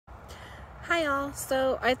Hi all,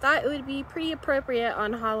 so I thought it would be pretty appropriate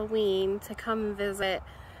on Halloween to come visit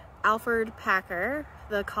Alferd Packer,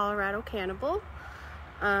 the Colorado Cannibal.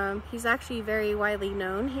 He's actually very widely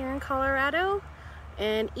known here in Colorado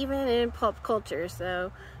and even in pop culture,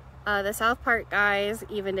 so the South Park guys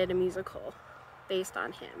even did a musical based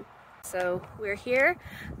on him. So we're here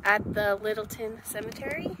at the Littleton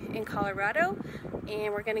Cemetery in Colorado,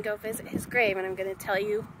 and we're gonna go visit his grave, and I'm gonna tell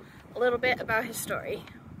you a little bit about his story.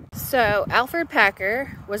 So Alferd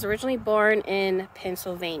Packer was originally born in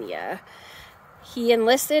Pennsylvania. He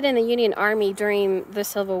enlisted in the Union Army during the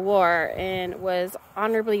Civil War and was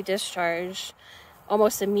honorably discharged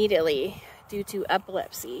almost immediately due to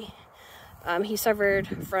epilepsy. He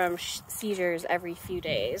suffered from seizures every few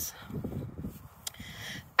days.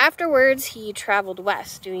 Afterwards, he traveled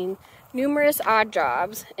west, doing numerous odd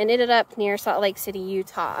jobs, and ended up near Salt Lake City,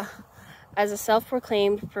 Utah, as a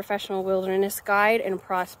self-proclaimed professional wilderness guide and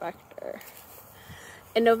prospector.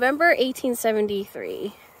 In November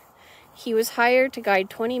 1873, he was hired to guide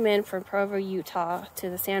 20 men from Provo, Utah, to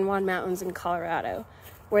the San Juan Mountains in Colorado,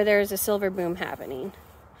 where there is a silver boom happening.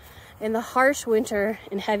 In the harsh winter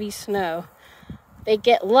and heavy snow, they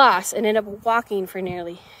get lost and end up walking for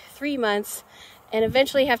nearly 3 months, and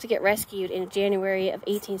eventually have to get rescued in January of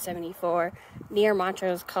 1874 near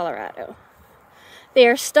Montrose, Colorado. They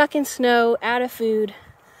are stuck in snow, out of food,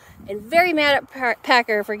 and very mad at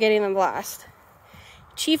Packer for getting them lost.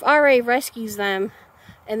 Chief R.A. rescues them,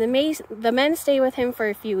 and the men stay with him for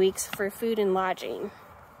a few weeks for food and lodging.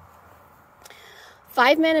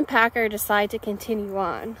 5 men and Packer decide to continue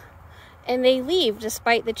on, and they leave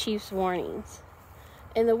despite the chief's warnings.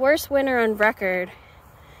 In the worst winter on record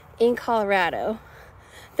in Colorado,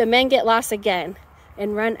 the men get lost again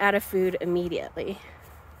and run out of food immediately.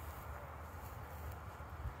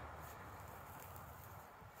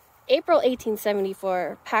 April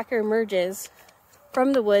 1874, Packer emerges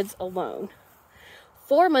from the woods alone.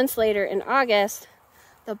 4 months later, in August,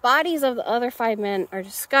 the bodies of the other 5 men are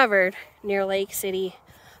discovered near Lake City,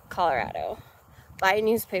 Colorado, by a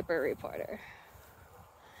newspaper reporter.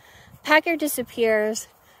 Packer disappears,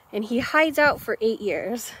 and he hides out for 8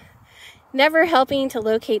 years, never helping to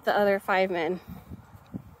locate the other 5 men.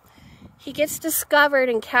 He gets discovered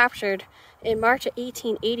and captured in March of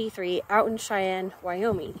 1883 out in Cheyenne,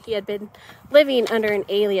 Wyoming. He had been living under an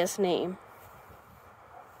alias name.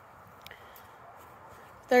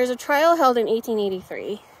 There's a trial held in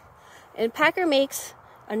 1883, and Packer makes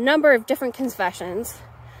a number of different confessions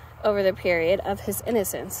over the period of his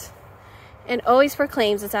innocence, and always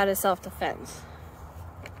proclaims it's out of self-defense.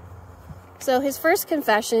 So his first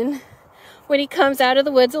confession, when he comes out of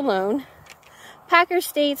the woods alone, Packer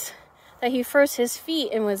states that he froze his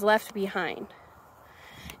feet and was left behind,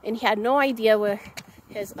 and he had no idea where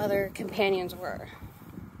his other companions were.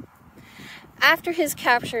 After his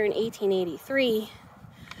capture in 1883,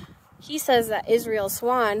 he says that Israel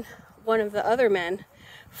Swan, one of the other men,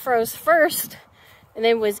 froze first and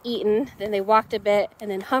then was eaten. Then they walked a bit,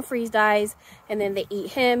 and then Humphreys dies, and then they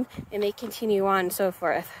eat him, and they continue on and so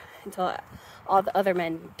forth until all the other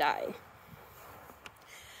men die.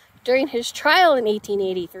 During his trial in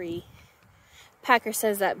 1883, Packer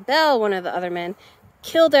says that Bell, one of the other men,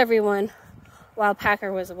 killed everyone while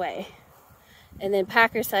Packer was away. And then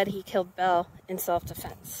Packer said he killed Bell in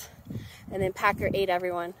self-defense. And then Packer ate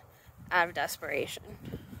everyone out of desperation.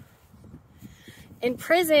 In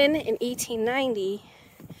prison in 1890,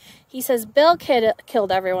 he says Bell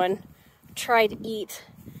killed everyone, tried to eat,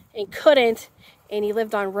 and couldn't, and he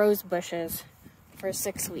lived on rose bushes for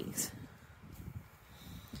 6 weeks.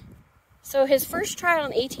 So his first trial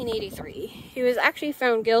in 1883, he was actually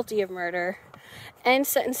found guilty of murder and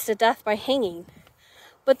sentenced to death by hanging.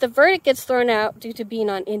 But the verdict gets thrown out due to being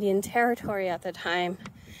on Indian territory at the time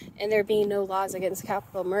and there being no laws against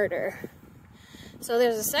capital murder. So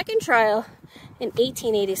there's a second trial in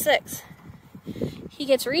 1886. He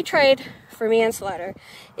gets retried for manslaughter.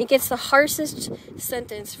 It gets the harshest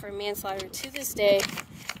sentence for manslaughter to this day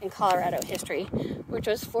in Colorado history, which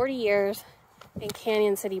was 40 years in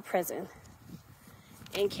Canyon City Prison.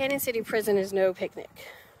 And Canyon City Prison is no picnic.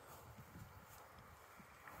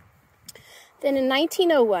 Then in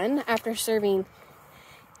 1901, after serving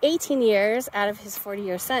 18 years out of his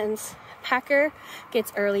 40-year sentence, Packer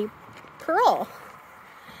gets early parole.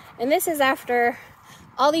 And this is after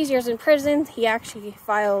all these years in prison. He actually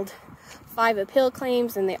filed 5 appeal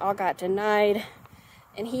claims, and they all got denied.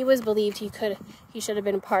 And he was believed he should have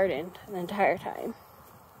been pardoned the entire time.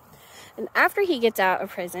 And after he gets out of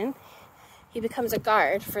prison, he becomes a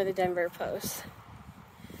guard for the Denver Post.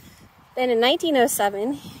 Then in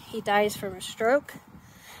 1907, he dies from a stroke,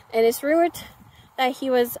 and it's rumored that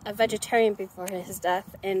he was a vegetarian before his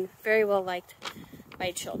death and very well liked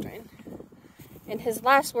by children. And his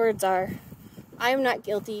last words are, "I am not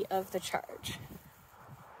guilty of the charge."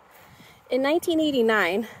 In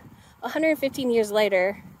 1989, 115 years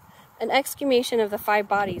later, an exhumation of the 5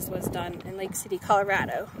 bodies was done in Lake City,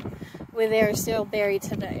 Colorado, where they are still buried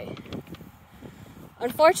today.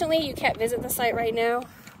 Unfortunately, you can't visit the site right now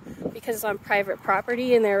because it's on private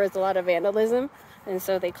property and there was a lot of vandalism, and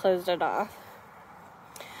so they closed it off.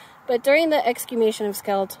 But during the exhumation of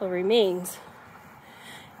skeletal remains,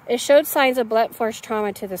 it showed signs of blunt force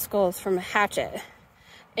trauma to the skulls from a hatchet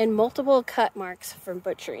and multiple cut marks from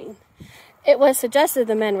butchering. It was suggested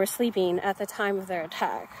the men were sleeping at the time of their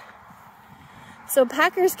attack. So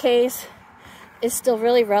Packer's case is still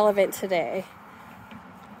really relevant today,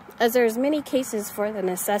 as there's many cases for the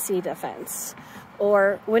necessity defense,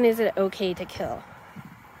 or when is it okay to kill.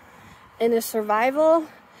 In a survival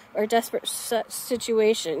or desperate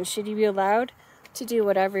situation, should you be allowed to do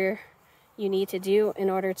whatever you need to do in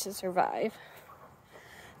order to survive?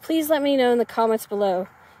 Please let me know in the comments below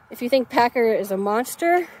if you think Packer is a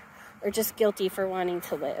monster or just guilty for wanting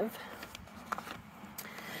to live.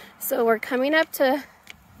 So we're coming up to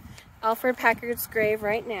Alferd Packer's grave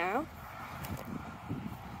right now.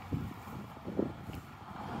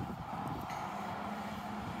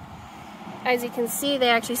 As you can see, they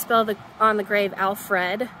actually spelled on the grave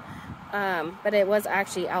Alfred, but it was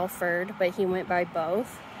actually Alferd, but he went by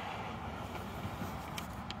both.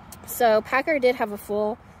 So Packer did have a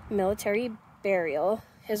full military burial.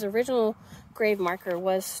 His original grave marker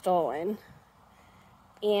was stolen,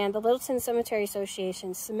 and the Littleton Cemetery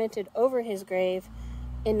Association cemented over his grave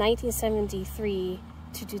in 1973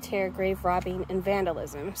 to deter grave robbing and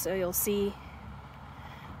vandalism. So you'll see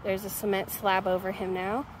there's a cement slab over him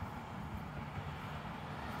now.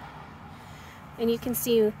 And you can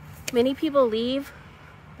see many people leave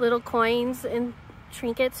little coins and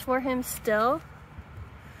trinkets for him still.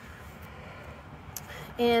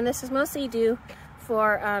 And this is mostly due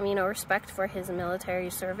for, respect for his military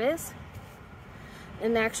service.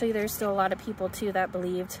 And actually there's still a lot of people too that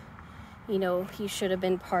believed, he should have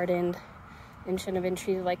been pardoned and shouldn't have been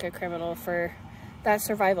treated like a criminal for that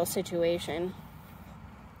survival situation.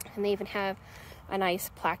 And they even have a nice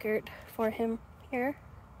placard for him here,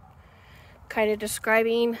 kind of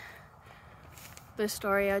describing the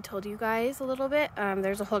story I told you guys a little bit.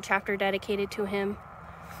 There's a whole chapter dedicated to him,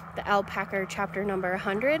 the Alferd Packer chapter number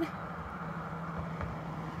 100.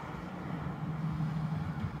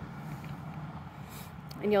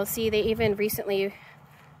 And you'll see they even recently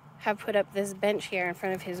have put up this bench here in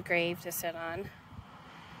front of his grave to sit on.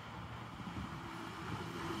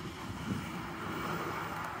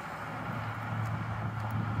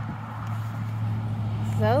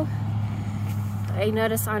 So, I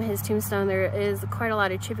noticed on his tombstone there is quite a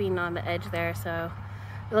lot of chipping on the edge there, so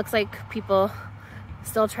it looks like people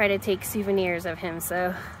still try to take souvenirs of him.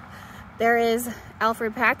 So there is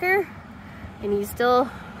Alferd Packer, and he's still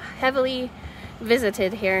heavily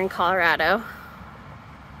visited here in Colorado.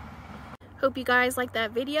 Hope you guys liked that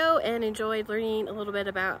video and enjoyed learning a little bit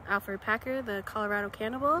about Alferd Packer, the Colorado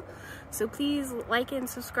Cannibal. So please like and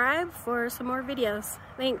subscribe for some more videos.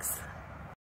 Thanks.